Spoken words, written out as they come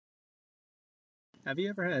Have you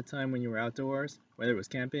ever had a time when you were outdoors, whether it was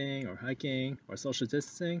camping or hiking or social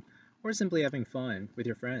distancing, or simply having fun with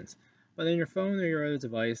your friends, but then your phone or your other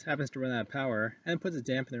device happens to run out of power and puts a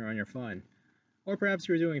dampener on your fun? Or perhaps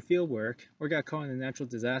you were doing field work or got caught in a natural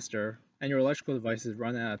disaster and your electrical devices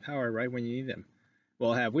run out of power right when you need them.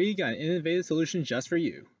 Well, have we got an innovative solution just for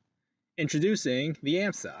you? Introducing the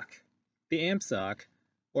AmpSock. The AmpSock,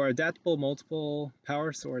 or Adaptable Multiple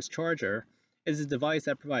Power Source Charger, is a device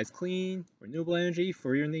that provides clean, renewable energy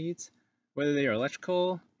for your needs, whether they are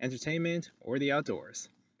electrical, entertainment, or the outdoors.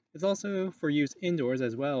 It's also for use indoors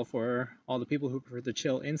as well for all the people who prefer to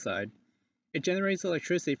chill inside. It generates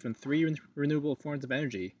electricity from three renewable forms of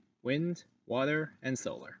energy: wind, water, and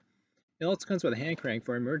solar. It also comes with a hand crank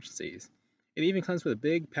for emergencies. It even comes with a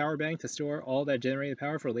big power bank to store all that generated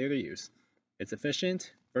power for later use. It's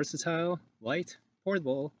efficient, versatile, light,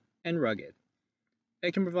 portable, and rugged.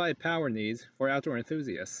 It can provide power needs for outdoor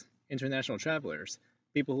enthusiasts, international travelers,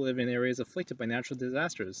 people who live in areas afflicted by natural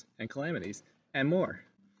disasters and calamities, and more.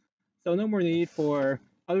 So no more need for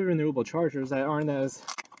other renewable chargers that aren't as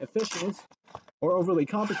efficient or overly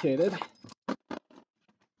complicated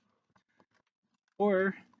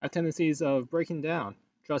or have tendencies of breaking down.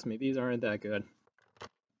 Trust me, these aren't that good.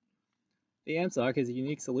 The AMSOC is a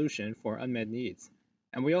unique solution for unmet needs,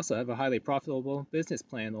 and we also have a highly profitable business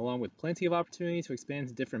plan along with plenty of opportunity to expand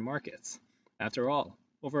to different markets. After all,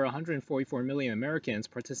 over 144 million Americans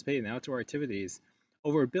participate in outdoor activities,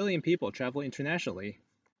 over a billion people travel internationally,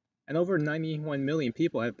 and over 91 million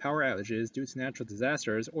people have power outages due to natural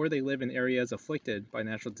disasters or they live in areas afflicted by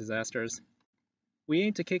natural disasters. We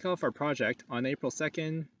aim to kick off our project on April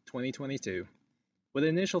 2nd, 2022. With an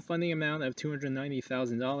initial funding amount of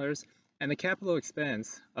 $290,000 and a capital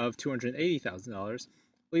expense of $280,000,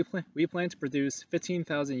 we plan to produce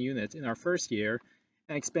 15,000 units in our first year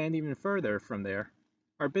and expand even further from there.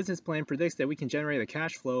 Our business plan predicts that we can generate a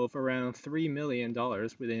cash flow of around $3 million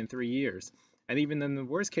within 3 years, and even in the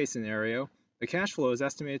worst case scenario, the cash flow is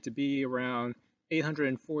estimated to be around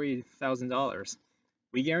 $840,000.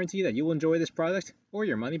 We guarantee that you will enjoy this product or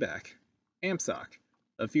your money back. AMSOC,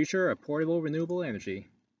 the future of portable renewable energy.